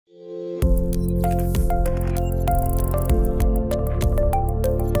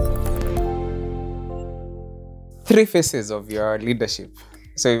3 phases of your leadership.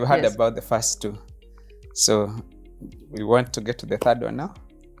 So you've heard about the first 2. So we want to get to the third one now.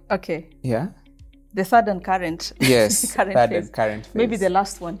 Okay. Yeah. The third and current. Yes. current third phase. and current phase. Maybe the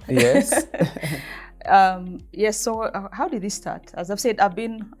last one. Yes. Yes. So how did this start? As I've said, I've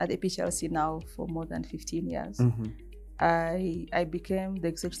been at APHRC now for more than 15 years. I became the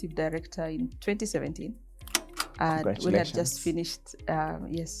executive director in 2017. And when I just finished,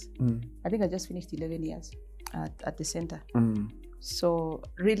 yes, I think I just finished 11 years at the center. So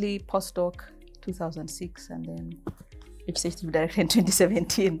really postdoc 2006 and then executive director in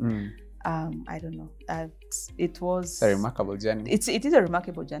 2017. I don't know. It was a remarkable journey. It is a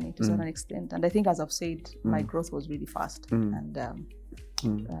remarkable journey to some extent. And I think, as I've said, my growth was really fast and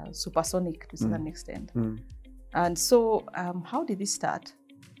supersonic to some extent. And so how did this start?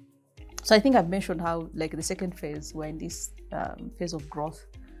 So I think I've mentioned how, like, the second phase, we're in this phase of growth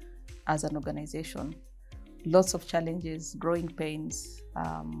as an organization. Lots of challenges, growing pains.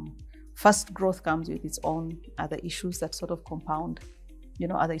 Fast growth comes with its own other issues that sort of compound, you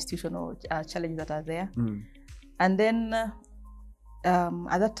know, other institutional challenges that are there. And then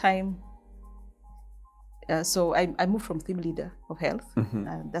at that time, so I moved from team leader of health,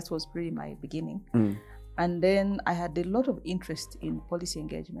 and that was really my beginning. And then I had a lot of interest in policy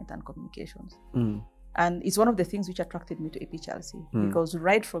engagement and communications. And it's one of the things which attracted me to APHRC, because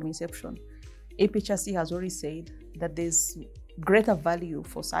right from inception, APHRC has already said that there's greater value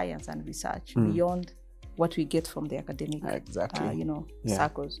for science and research beyond what we get from the academic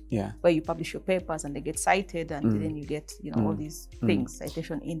circles, where you publish your papers and they get cited, and then you get, you know, all these things,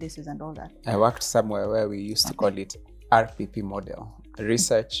 citation indices and all that. I worked somewhere where we used to call it RPP model,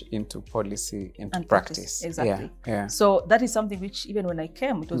 research into policy into practice. Exactly. So that is something which, even when I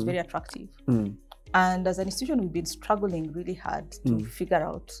came, it was very attractive. And as an institution, we've been struggling really hard to figure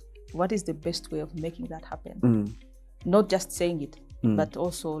out what is the best way of making that happen. Not just saying it, but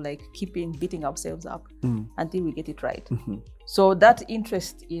also like beating ourselves up until we get it right. So that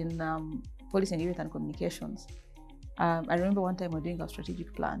interest in policy engagement and communications, I remember one time we were doing our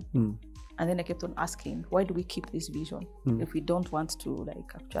strategic plan, and then I kept on asking, why do we keep this vision if we don't want to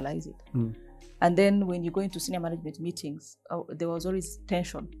like actualize it? And then when you go into senior management meetings, there was always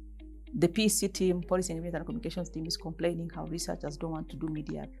tension. The PC team, policy engagement and communications team, is complaining how researchers don't want to do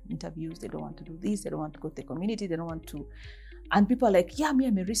media interviews, they don't want to do this, they don't want to go to the community, they don't want to. And people are like, yeah, me,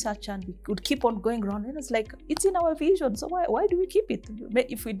 I'm a researcher, and we could keep on going around. And it's like, it's in our vision, so why do we keep it?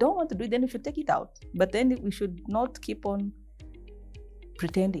 If we don't want to do it, then we should take it out. But then we should not keep on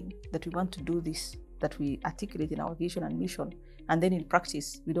pretending that we want to do this, that we articulate in our vision and mission, and then in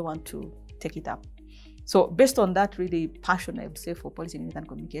practice, we don't want to take it up. So based on that really passion, I would say, for policy engagement and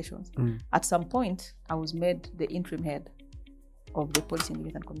communications, at some point, I was made the interim head of the policy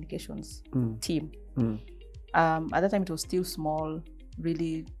engagement and communications team. At that time, it was still small,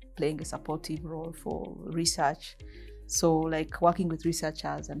 really playing a supportive role for research. So like working with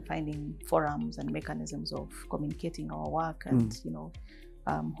researchers and finding forums and mechanisms of communicating our work and, you know,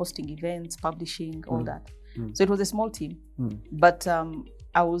 hosting events, publishing, all that. So it was a small team, but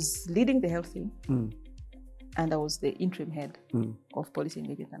I was leading the health team, and I was the interim head of policy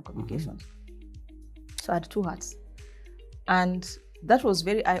engagement and communications. So I had 2 hats. And that was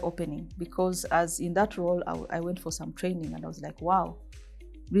very eye-opening, because as in that role, I went for some training, and I was like, wow,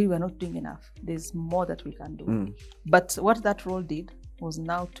 really, we're not doing enough. There's more that we can do. But what that role did was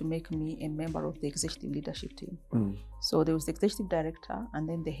now to make me a member of the executive leadership team. So there was the executive director and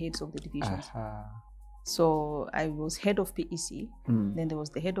then the heads of the divisions. So I was head of PEC, then there was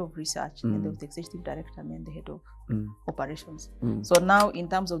the head of research, then there was the executive director, and then the head of operations. So now in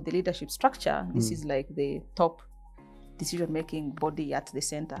terms of the leadership structure, this is like the top decision-making body at the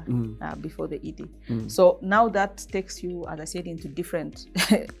center before the ED. So now that takes you, as I said, into different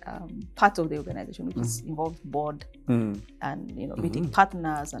parts of the organization, which is involved board and, you know, meeting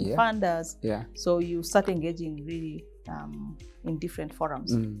partners and funders. So you start engaging really in different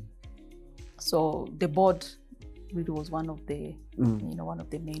forums. So the board really was one of the, you know, one of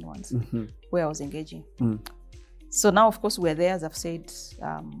the main ones where I was engaging. So now, of course, we're there, as I've said,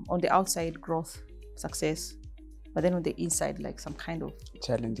 on the outside, growth, success, but then on the inside, like some kind of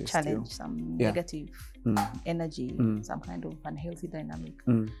challenge, some negative energy, some kind of unhealthy dynamic,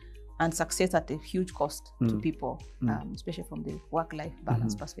 and success at a huge cost to people, especially from the work-life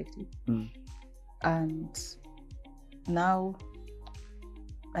balance perspective. And now,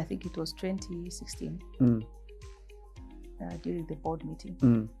 I think it was 2016, during the board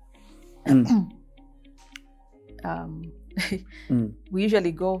meeting. We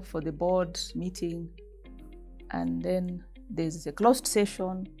usually go for the board meeting, and then there's a closed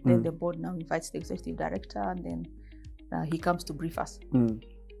session. Then the board now invites the executive director, and then he comes to brief us.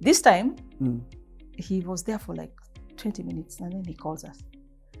 This time, he was there for like 20 minutes and then he calls us.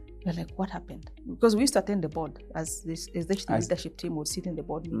 We're like, what happened? Because we used to attend the board as the leadership team would sit in the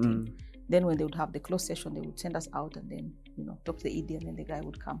board meeting. Then when they would have the closed session, they would send us out and then, talk to the ED, and then the guy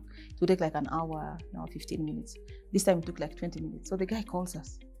would come. It would take like an hour, 15 minutes. This time it took like 20 minutes. So the guy calls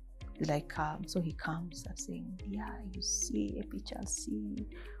us. He's like, so he comes and saying, yeah, you see, APHRC,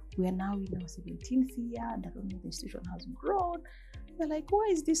 we are now in our 17th year, and I don't know, the institution has grown. We're like,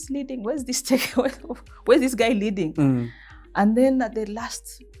 where is this leading? Where's this guy leading? And then at the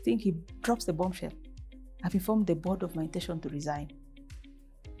last thing, he drops the bombshell. I've informed the board of my intention to resign.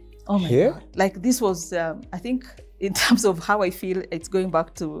 Oh my God. Like this was, I think, in terms of how I feel, it's going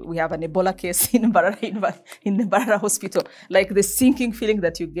back to, we have an Ebola case in the Barara hospital. Like the sinking feeling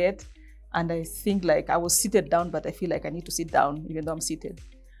that you get. And I think like I was seated down, but I feel like I need to sit down even though I'm seated.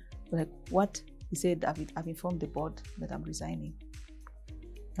 Like, what? He said, I've informed the board that I'm resigning.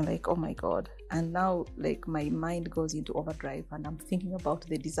 I'm like, oh my God. And now like my mind goes into overdrive and I'm thinking about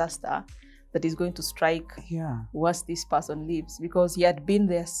the disaster that is going to strike once this person leaves, because he had been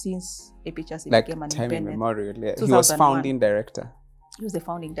there since APHRC became an time independent. immemorial. Yeah. He was founding director. He was the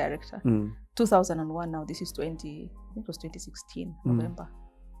founding director. 2001, now this is I think it was 2016, November.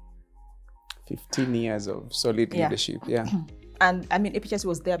 15 years of solid leadership, And I mean, APHRC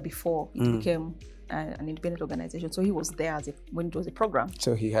was there before it became an independent organization. So he was there when it was a program.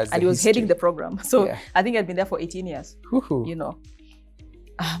 So he has, and he was heading the program. So I think I'd been there for 18 years.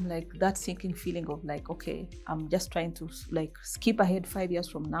 I'm like that sinking feeling of like, okay, I'm just trying to like skip ahead 5 years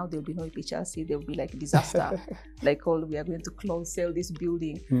from now. There'll be no APHRC. There'll be like disaster. Like, we are going to sell this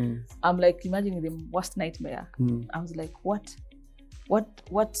building. I'm like imagining the worst nightmare. I was like, what?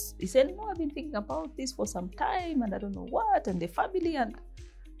 He said, no, I've been thinking about this for some time and I don't know what, and the family. And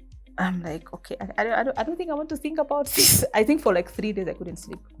I'm like, okay, I don't think I want to think about this. I think for like 3 days I couldn't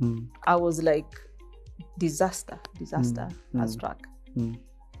sleep. I was like, disaster has struck.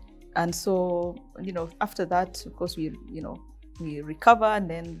 And so, after that, of course, we recover, and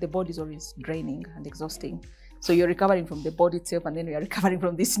then the body is always draining and exhausting. So you're recovering from the body itself, and then we are recovering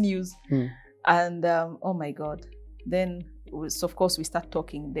from this news. And oh my God. Then, so of course, we start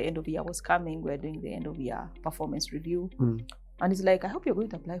talking. The end of the year was coming. We're doing the end of year performance review. And he's like, I hope you're going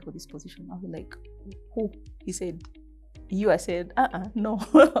to apply for this position. I was like, who? He said, you. I said, no.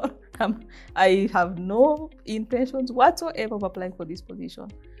 I have no intentions whatsoever of applying for this position.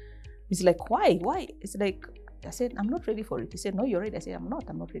 He's like, why? It's like, I said, I'm not ready for it. He said, no, you're ready. I said, I'm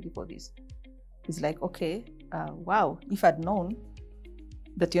not ready for this. He's like, okay, wow. If I'd known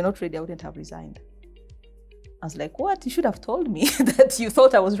that you're not ready, I wouldn't have resigned. I was like, what? You should have told me that you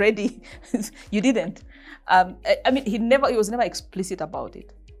thought I was ready. You didn't. I mean, he was never explicit about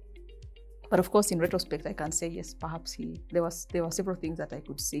it. But of course, in retrospect, I can say, yes, perhaps there were several things that I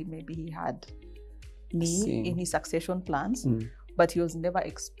could see. Maybe he had me in his succession plans, but he was never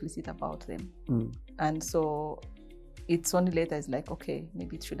explicit about them. And so it's only later it's like, okay,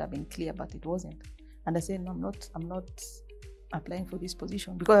 maybe it should have been clear, but it wasn't. And I said, no, I'm not applying for this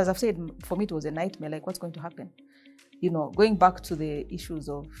position, because as I've said, for me it was a nightmare. Like, what's going to happen? Going back to the issues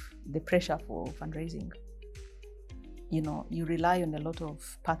of the pressure for fundraising, you rely on a lot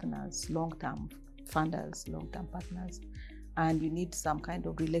of partners, long-term funders, long-term partners, and you need some kind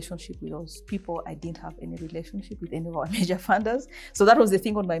of relationship with those people. I didn't have any relationship with any of our major funders, so that was the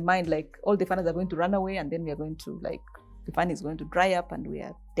thing on my mind. Like, all the funders are going to run away, and then we are going to, like, the fund is going to dry up, and we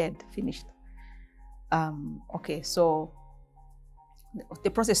are dead, finished. Okay, so the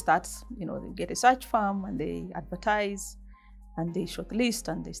process starts. They get a search firm and they advertise and they shortlist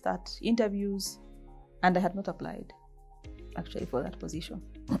and they start interviews, and I had not applied actually for that position.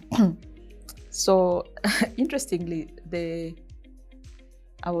 So interestingly, I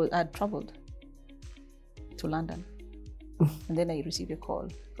had traveled to London, and then I received a call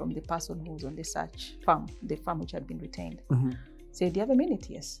from the person who was on the search firm, the firm which had been retained. Said, do you have a minute?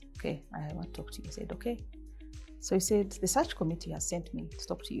 Yes. Okay, I want to talk to you. I said, okay. So he said, the search committee has sent me to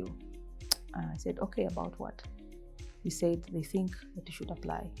talk to you. I said, okay, about what? He said, they think that you should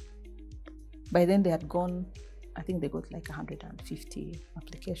apply. By then they had gone, I think they got like 150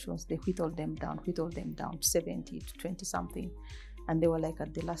 applications. They whittled them down, 70 to 20 something. And they were like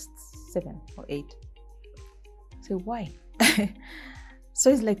at the last 7 or 8. So why? So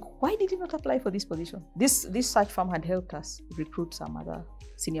he's like, why did you not apply for this position? This search firm had helped us recruit some other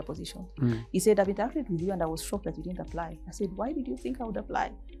senior positions. He said, I've interacted with you and I was shocked that you didn't apply. I said, why did you think I would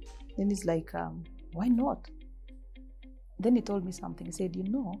apply? Then he's like, why not? Then he told me something. He said,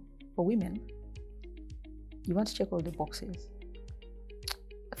 for women, you want to check all the boxes.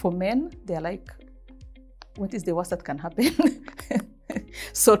 For men, they're like, what is the worst that can happen?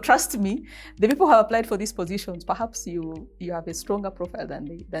 So trust me, the people who have applied for these positions, perhaps you have a stronger profile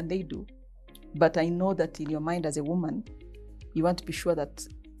than they do. But I know that in your mind as a woman, you want to be sure that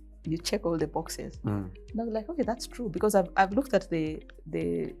you check all the boxes. And I was like, okay, that's true, because I've looked at the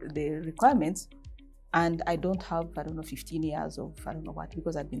requirements, and I don't have, I don't know, 15 years of I don't know what,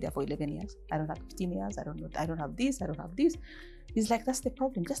 because I've been there for 11 years. I don't have 15 years. I don't have this. I don't have this. It's like, that's the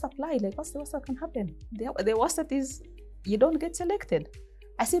problem. Just apply. Like, what's the worst that can happen? The worst that is you don't get selected.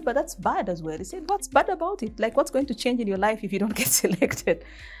 I said, but that's bad as well. He said, what's bad about it? Like, what's going to change in your life if you don't get selected?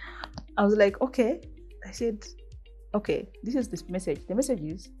 I was like, okay. I said, okay, this is this message. The message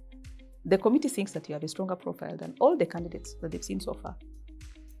is, the committee thinks that you have a stronger profile than all the candidates that they've seen so far.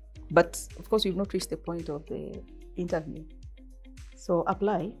 But of course, we've not reached the point of the interview. So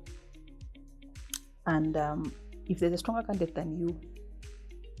apply. And if there's a stronger candidate than you,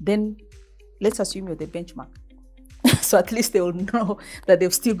 then let's assume you're the benchmark. So at least they will know that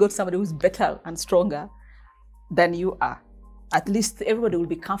they've still got somebody who's better and stronger than you are. At least everybody will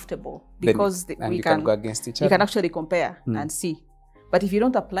be comfortable, because we can go against each other. You can actually compare and see. But if you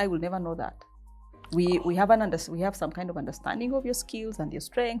don't apply, we'll never know that. We have some kind of understanding of your skills and your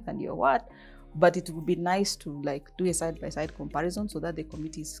strength and your what, but it would be nice to like do a side-by-side comparison so that the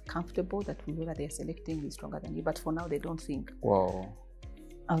committee is comfortable that whoever they're selecting is stronger than you. But for now, they don't think. Whoa.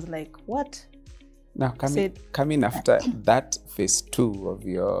 I was like, what? Now, coming after that phase 2 of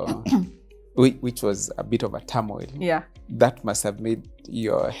your, which was a bit of a turmoil. Yeah. That must have made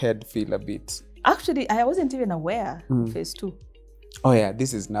your head feel a bit. Actually, I wasn't even aware of phase 2. Oh yeah,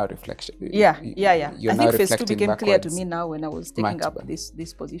 this is now reflection. Yeah. I think phase 2 became clear to backwards. me now when I was taking up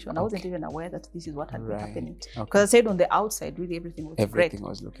this position. I wasn't even aware that this is what had been happening. Okay. Because I said on the outside, really everything was great. Everything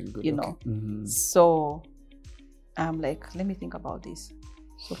was looking good. You know. So I'm like, let me think about this.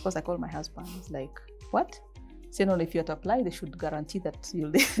 So of course I called my husband. He's like, what? He said, no, if you have to apply, they should guarantee that you'll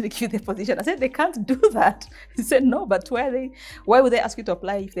give you the position. I said, they can't do that. He said, no, but why would they ask you to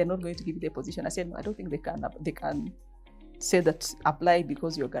apply if they're not going to give you the position? I said, no, I don't think they can say that apply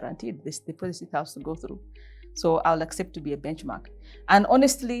because you're guaranteed. The process has to go through. So I'll accept to be a benchmark. And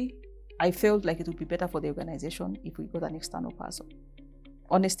honestly, I felt like it would be better for the organization if we got an external person.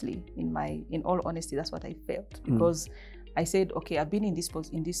 Honestly, in all honesty, that's what I felt. Because I said, okay, I've been in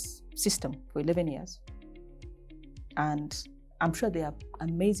this system for 11 years. And I'm sure there are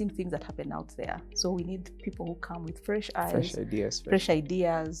amazing things that happen out there. So we need people who come with fresh eyes, fresh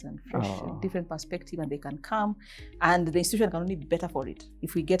ideas and different perspective, and they can come. And the institution can only be better for it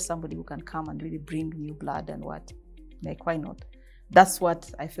if we get somebody who can come and really bring new blood and what. Like, why not? That's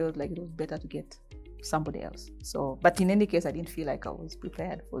what I felt like it was better to get somebody else. So, but in any case, I didn't feel like I was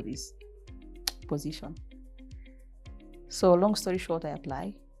prepared for this position. So long story short, I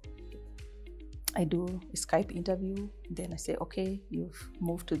apply. I do a Skype interview. Then I say, okay, you've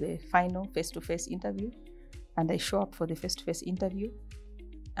moved to the final face-to-face interview. And I show up for the face-to-face interview.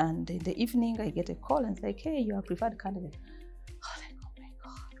 And in the evening, I get a call and it's like, hey, you're a preferred candidate. I was like, oh my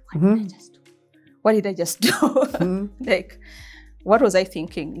God, what did I just do? What did I just do? Like, what was I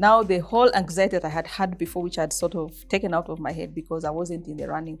thinking? Now, the whole anxiety that I had before, which I had sort of taken out of my head because I wasn't in the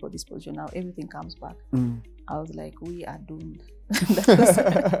running for this position, now everything comes back. I was like, we are doomed.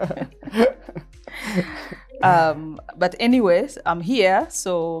 But anyways, I'm here,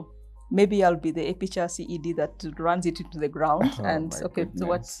 so maybe I'll be the APHRC ED that runs it into the ground. And okay, so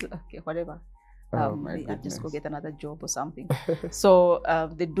whatever. I'll just go get another job or something. So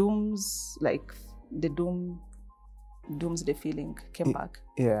the doomsday feeling came back.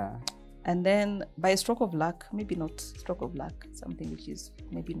 Yeah. And then by a stroke of luck, maybe not stroke of luck, something which is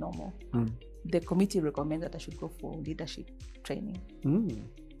maybe normal, the committee recommended that I should go for leadership training.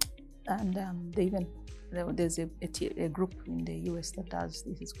 And there's a group in the US that does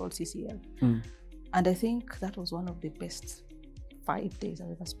this. It's called CCL. And I think that was one of the best 5 days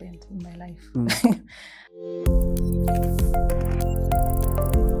I've ever spent in my life.